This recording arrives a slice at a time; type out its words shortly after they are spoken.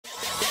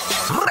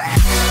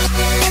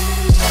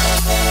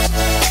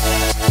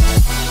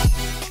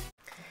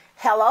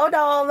Hello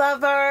doll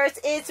lovers,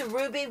 it's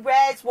Ruby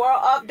Red's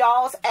World of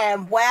Dolls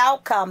and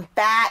welcome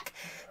back.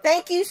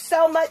 Thank you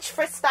so much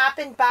for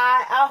stopping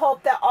by. I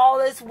hope that all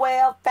is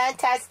well,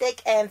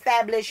 fantastic, and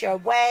fabulous your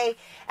way.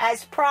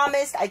 As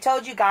promised, I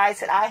told you guys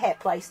that I had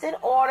placed an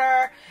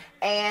order,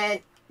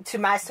 and to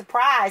my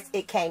surprise,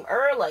 it came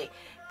early.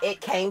 It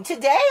came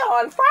today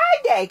on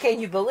Friday. Can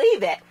you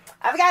believe it?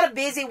 I've got a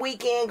busy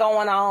weekend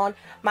going on.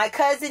 My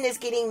cousin is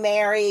getting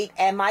married,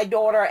 and my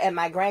daughter and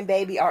my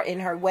grandbaby are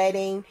in her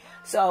wedding.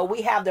 So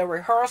we have the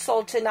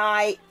rehearsal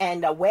tonight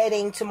and the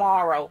wedding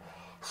tomorrow.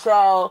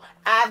 So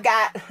I've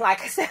got,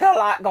 like I said, a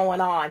lot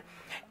going on.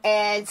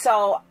 And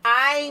so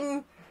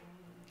I'm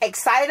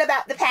excited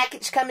about the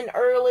package coming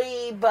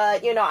early,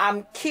 but, you know,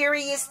 I'm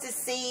curious to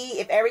see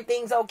if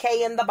everything's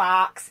okay in the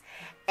box.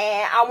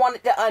 And I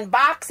wanted to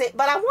unbox it,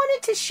 but I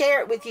wanted to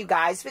share it with you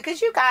guys because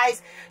you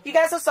guys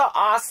are so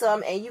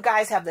awesome, and you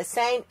guys have the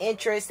same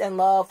interest and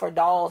love for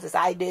dolls as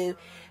I do.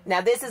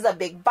 Now, this is a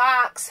big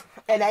box,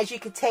 and as you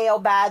can tell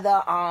by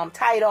the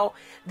title,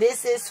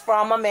 this is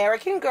from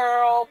American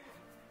Girl.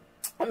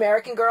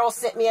 American Girl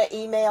sent me an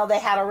email. They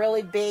had a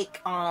really big,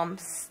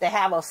 they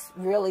have a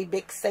really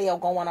big sale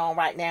going on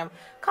right now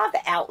called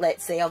the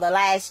outlet sale, the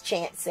last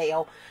chance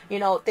sale. You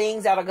know,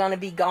 things that are going to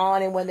be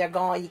gone, and when they're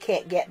gone, you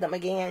can't get them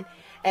again.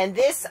 And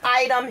this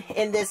item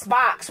in this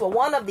box, well,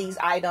 one of these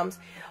items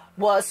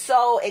was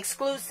sold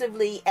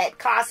exclusively at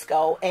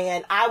Costco,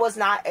 and I was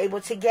not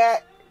able to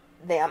get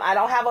them. I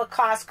don't have a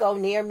Costco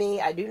near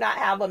me. I do not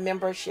have a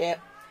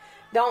membership.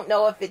 Don't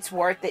know if it's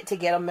worth it to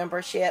get a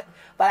membership,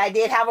 but I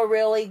did have a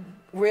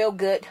real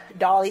good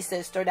dolly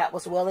sister that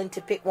was willing to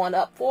pick one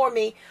up for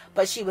me,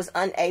 but she was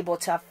unable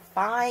to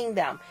find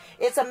them.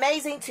 It's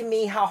amazing to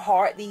me how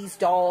hard these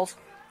dolls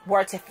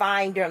were to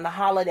find during the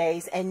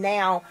holidays, and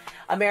now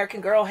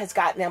American Girl has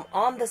got them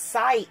on the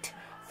site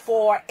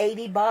for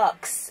 80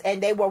 bucks,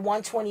 and they were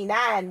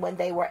 $129 when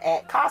they were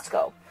at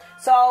Costco.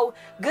 So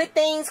good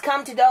things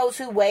come to those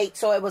who wait.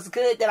 So it was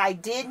good that I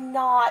did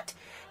not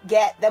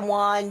get the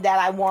one that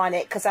I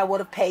wanted, because I would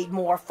have paid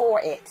more for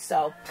it.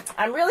 So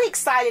I'm really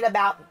excited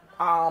about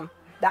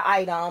the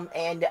item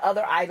and the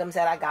other items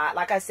that I got.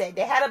 Like I said,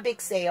 they had a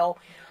big sale.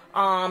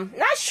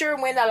 Not sure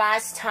when the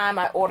last time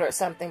I ordered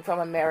something from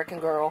American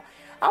Girl.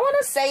 I want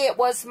to say it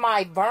was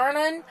my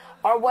Vernon,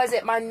 or was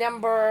it my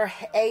number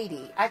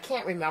 80? I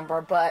can't remember,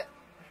 but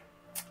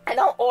I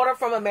don't order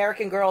from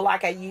American Girl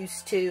like I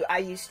used to. I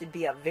used to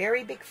be a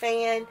very big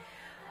fan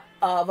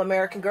of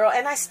American Girl,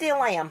 and I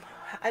still am.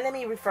 Let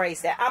me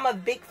rephrase that. I'm a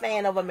big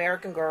fan of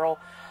American Girl,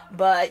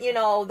 but, you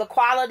know, the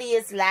quality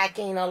is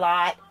lacking a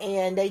lot,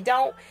 and they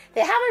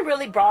haven't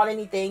really brought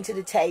anything to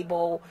the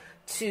table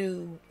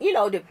to, you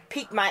know, to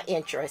pique my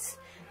interest.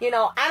 You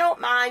know, I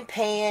don't mind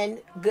paying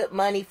good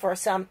money for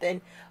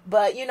something,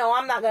 but, you know,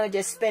 I'm not going to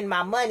just spend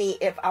my money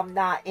if I'm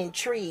not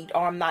intrigued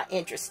or I'm not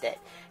interested,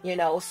 you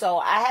know. So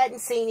I hadn't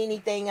seen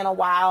anything in a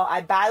while.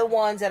 I buy the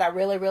ones that I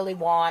really, really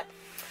want.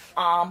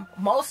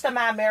 Most of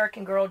my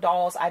American Girl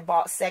dolls I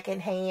bought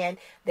secondhand.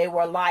 They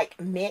were like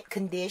mint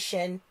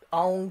condition,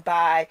 owned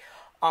by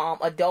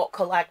adult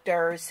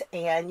collectors,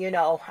 and, you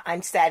know,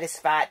 I'm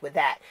satisfied with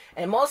that.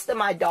 And most of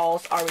my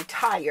dolls are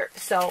retired.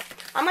 So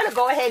I'm going to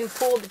go ahead and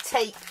pull this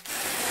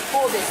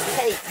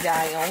tape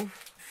down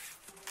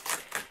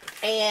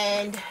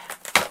and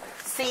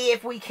see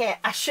if we can.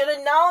 I should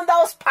have known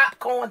those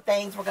popcorn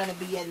things were going to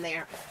be in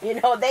there.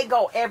 You know, they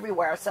go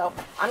everywhere. So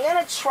I'm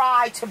going to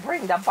try to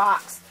bring the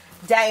box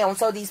down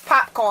so these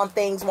popcorn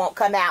things won't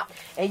come out.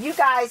 And you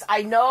guys,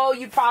 I know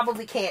you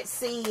probably can't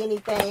see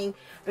anything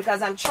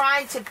because I'm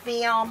trying to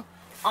film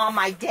on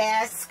my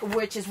desk,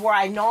 which is where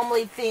I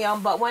normally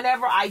film. But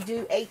whenever I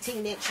do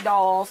 18-inch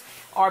dolls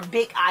or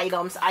big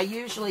items, I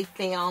usually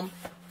film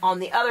on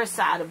the other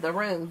side of the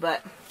room.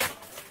 But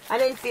I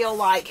didn't feel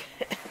like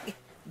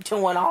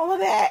doing all of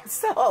that,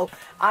 so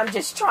I'm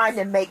just trying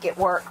to make it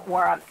work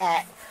where I'm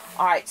at.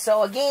 All right,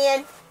 so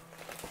again,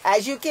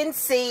 as you can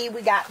see,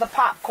 we got the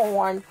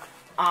popcorn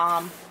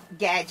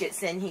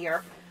gadgets in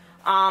here.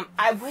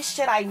 I wish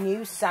that I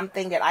knew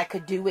something that I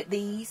could do with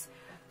these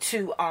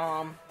to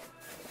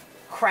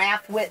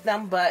craft with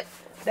them, but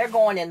they're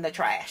going in the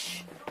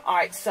trash. All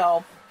right,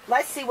 so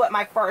let's see what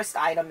my first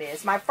item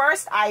is. My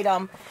first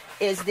item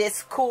is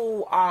this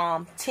cool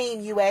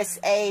Team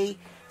USA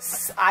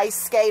ice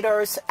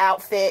skaters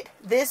outfit.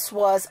 This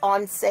was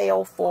on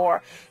sale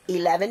for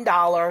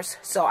 $11,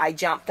 so I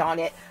jumped on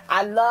it.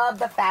 I love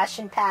the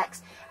fashion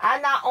packs. I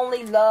not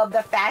only love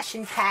the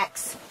fashion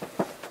packs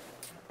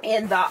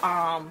in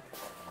the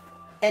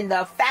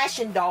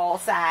fashion doll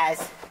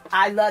size,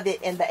 I love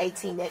it in the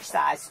 18-inch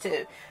size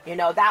too. You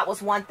know, that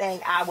was one thing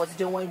I was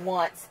doing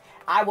once.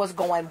 I was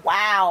going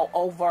wow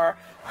over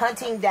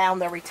hunting down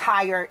the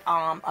retired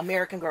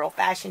American Girl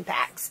fashion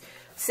packs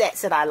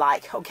sets that I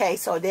like. Okay,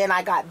 so then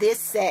I got this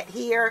set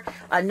here,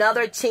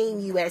 another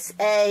Team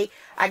USA.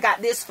 I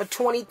got this for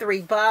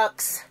 23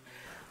 bucks.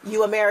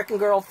 You American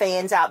Girl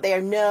fans out there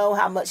know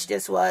how much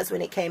this was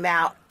when it came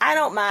out. I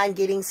don't mind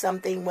getting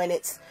something when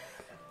it's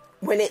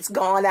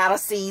gone out of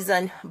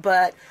season,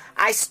 but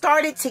I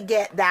started to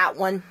get that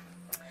one,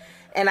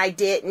 and I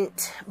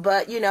didn't.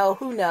 But, you know,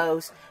 who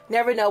knows?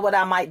 Never know what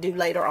I might do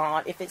later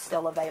on if it's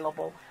still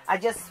available. I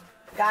just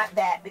got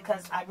that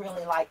because I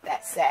really like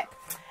that set.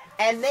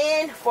 And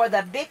then for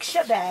the big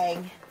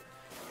shebang,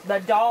 the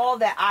doll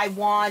that I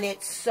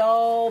wanted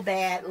so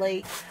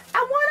badly,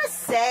 I want to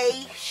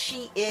say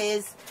she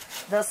is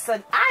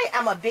I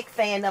am a big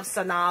fan of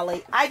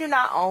Sonali. I do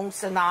not own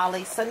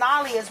Sonali.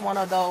 Sonali is one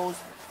of those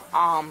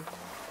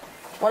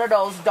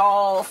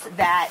dolls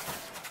that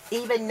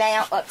even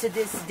now up to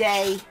this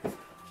day,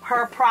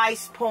 her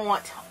price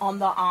point on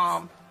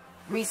the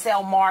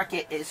resale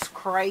market is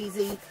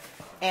crazy.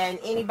 And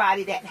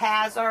anybody that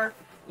has her,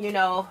 you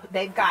know,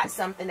 they've got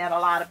something that a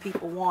lot of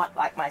people want,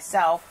 like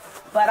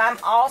myself. But I'm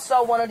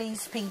also one of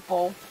these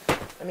people.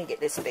 Let me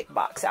get this big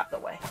box out the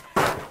way.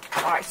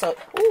 All right, so,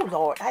 oh,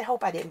 Lord, I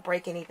hope I didn't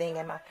break anything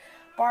in my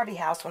Barbie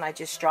house when I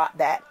just dropped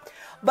that.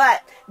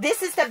 But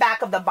this is the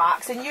back of the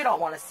box, and you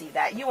don't want to see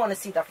that. You want to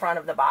see the front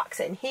of the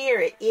box. And here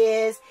it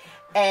is.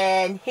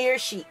 And here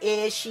she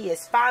is. She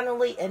is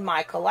finally in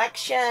my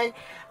collection.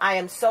 I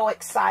am so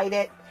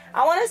excited.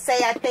 I want to say,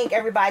 I think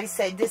everybody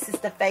said this is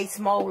the face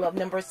mold of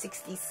number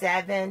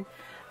 67.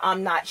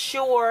 I'm not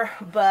sure,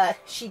 but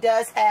she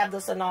does have the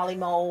Sonali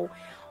mold.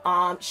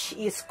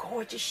 She is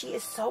gorgeous. She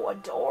is so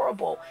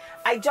adorable.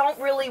 I don't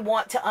really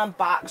want to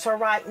unbox her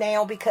right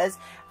now because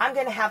I'm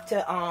going to have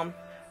to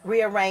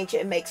rearrange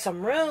it and make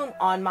some room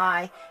on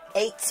my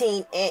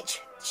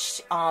 18-inch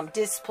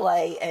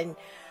display and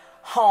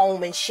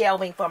home and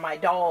shelving for my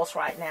dolls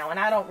right now. And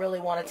I don't really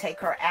want to take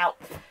her out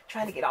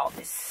trying to get all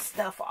this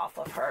stuff off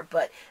of her.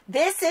 But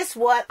this is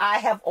what I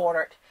have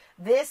ordered.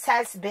 This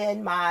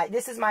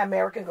is my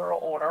American Girl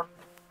order.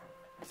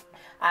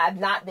 I've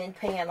not been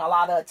paying a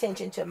lot of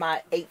attention to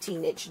my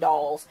 18-inch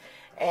dolls.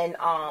 And,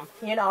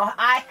 you know,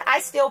 I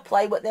still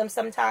play with them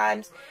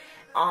sometimes.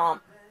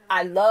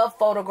 I love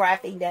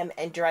photographing them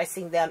and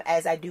dressing them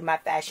as I do my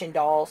fashion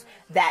dolls.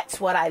 That's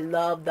what I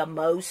love the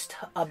most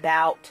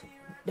about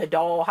the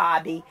doll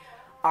hobby.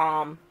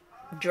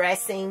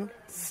 Dressing,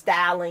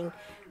 styling,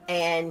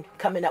 and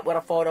coming up with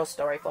a photo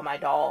story for my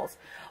dolls.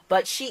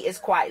 But she is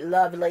quite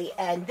lovely.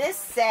 And this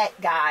set,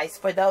 guys,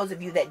 for those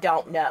of you that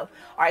don't know.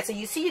 Alright, so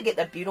you see you get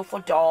the beautiful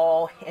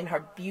doll in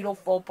her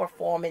beautiful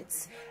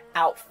performance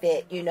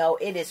outfit. You know,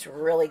 it is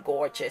really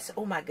gorgeous.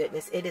 Oh my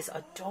goodness, it is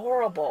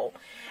adorable.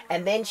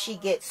 And then she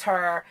gets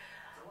her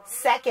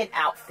second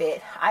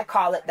outfit. I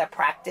call it the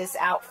practice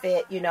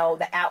outfit. You know,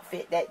 the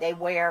outfit that they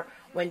wear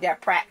when they're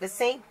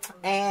practicing.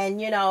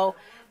 And, you know,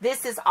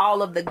 this is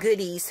all of the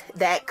goodies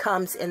that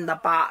comes in the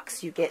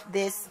box. You get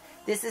this.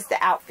 This is the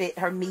outfit,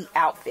 her meet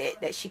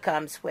outfit that she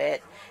comes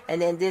with.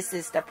 And then this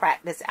is the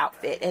practice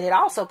outfit. And it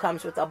also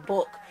comes with a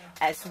book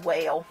as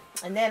well.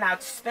 And then I'll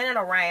spin it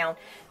around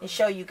and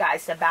show you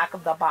guys the back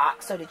of the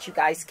box so that you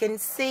guys can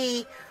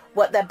see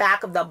what the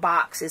back of the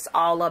box is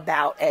all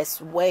about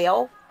as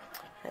well.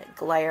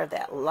 Glare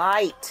that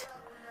light.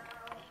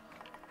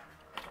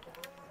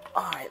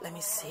 Alright, let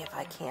me see if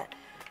I can't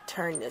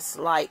turn this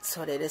light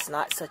so that it's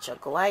not such a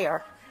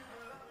glare.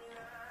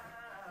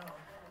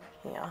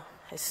 Yeah.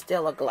 It's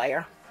still a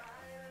glare.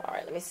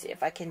 Alright, let me see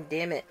if I can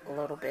dim it a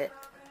little bit.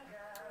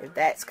 If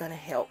that's going to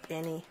help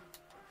any.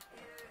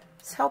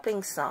 It's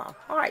helping some.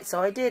 Alright,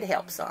 so it did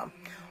help some.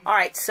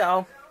 Alright,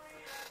 so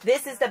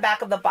this is the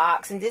back of the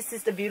box. And this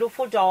is the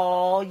beautiful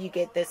doll. You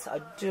get this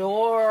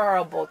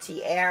adorable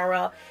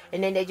tiara.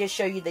 And then they just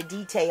show you the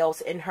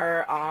details in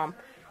her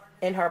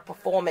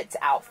performance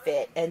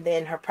outfit and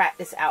then her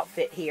practice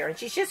outfit here. And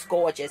she's just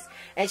gorgeous.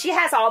 And she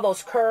has all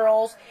those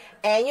curls.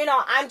 And, you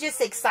know, I'm just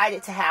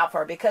excited to have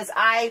her because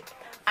I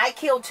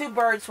killed two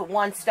birds with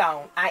one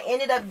stone. I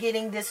ended up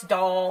getting this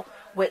doll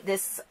with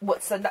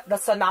the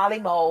Sonali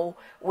mold,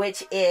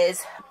 which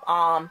is,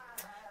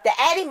 the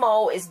Addie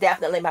mold is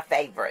definitely my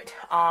favorite.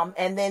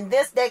 And then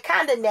they're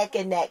kind of neck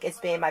and neck as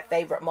being my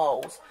favorite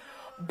molds.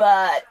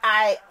 But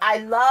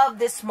I love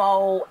this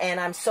mold and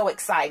I'm so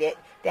excited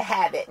to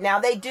have it. Now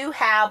they do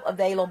have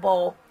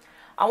available,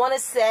 I want to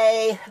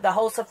say, the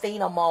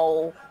Josefina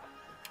mold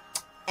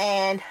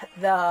and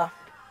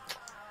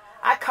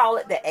I call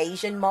it the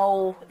Asian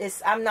mold.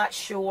 I'm not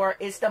sure.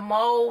 It's the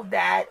mold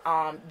that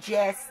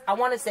Jess, I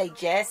want to say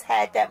Jess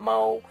had that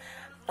mold.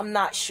 I'm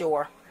not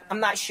sure,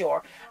 so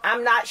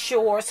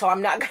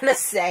I'm not going to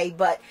say,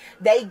 but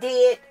they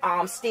did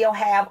still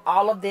have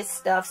all of this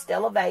stuff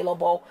still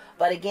available.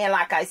 But again,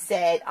 like I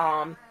said,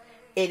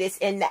 it is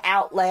in the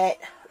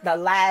outlet. The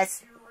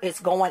last is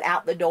going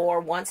out the door.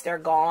 Once they're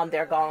gone,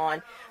 they're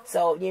gone.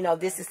 So, you know,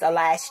 this is the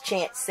last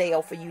chance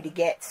sale for you to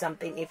get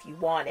something if you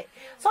want it.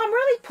 So I'm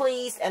really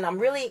pleased and I'm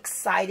really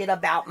excited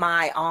about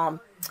my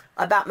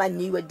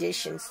new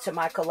additions to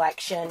my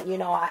collection. You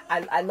know,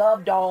 I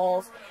love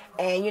dolls,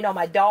 and you know,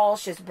 my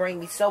dolls just bring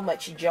me so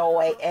much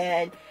joy.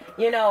 And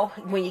you know,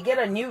 when you get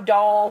a new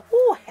doll,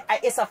 whew,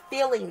 it's a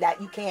feeling that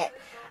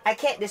I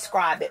can't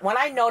describe it. When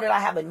I know that I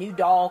have a new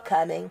doll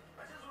coming,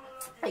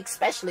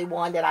 especially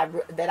one that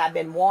I've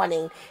been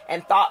wanting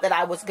and thought that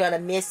I was gonna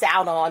miss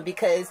out on,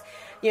 because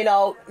you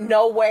know,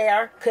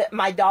 nowhere could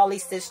my Dolly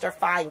sister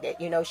find it.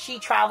 You know, she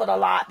traveled a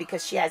lot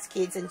because she has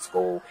kids in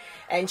school,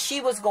 and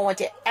she was going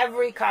to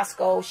every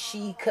Costco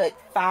she could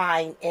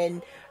find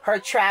in her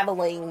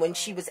traveling when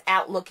she was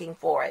out looking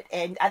for it.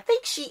 And I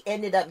think she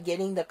ended up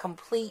getting the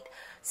complete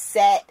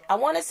set. I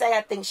want to say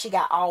I think she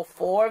got all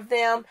 4 of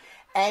them,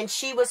 and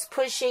she was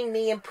pushing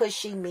me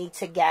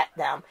to get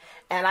them.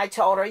 And I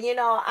told her, you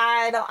know,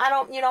 I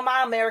don't, you know,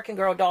 my American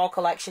Girl doll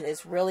collection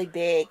is really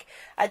big.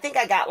 I think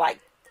I got like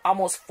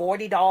almost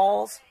 40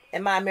 dolls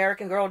in my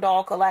American Girl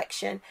doll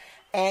collection.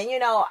 And, you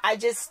know,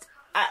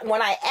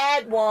 when I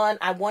add one,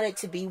 I want it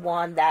to be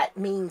one that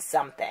means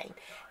something.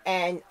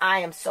 And I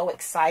am so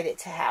excited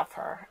to have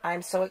her.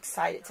 I'm so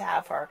excited to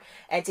have her.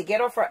 And to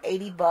get her for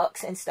 80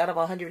 bucks instead of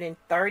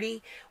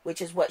 130,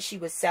 which is what she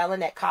was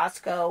selling at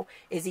Costco,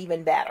 is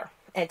even better.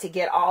 And to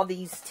get all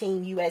these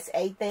Team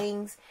USA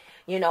things,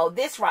 you know,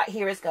 this right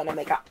here is going to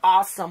make an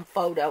awesome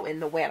photo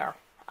in the winter.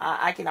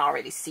 I can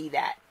already see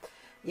that.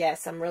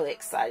 Yes, I'm really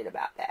excited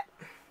about that.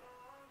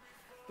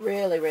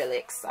 Really, really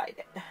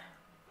excited.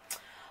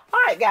 All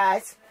right,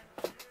 guys.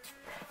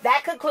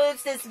 That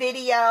concludes this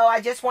video. I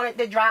just wanted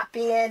to drop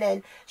in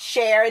and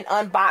share and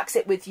unbox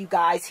it with you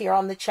guys here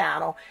on the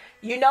channel.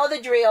 You know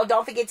the drill.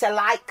 Don't forget to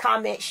like,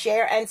 comment,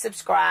 share, and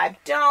subscribe.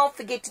 Don't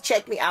forget to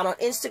check me out on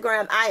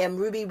Instagram. I am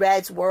Ruby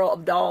Red's World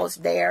of Dolls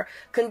there.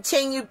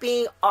 Continue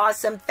being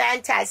awesome,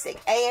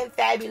 fantastic, and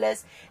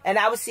fabulous. And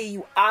I will see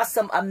you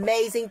awesome,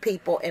 amazing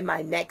people in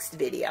my next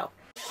video.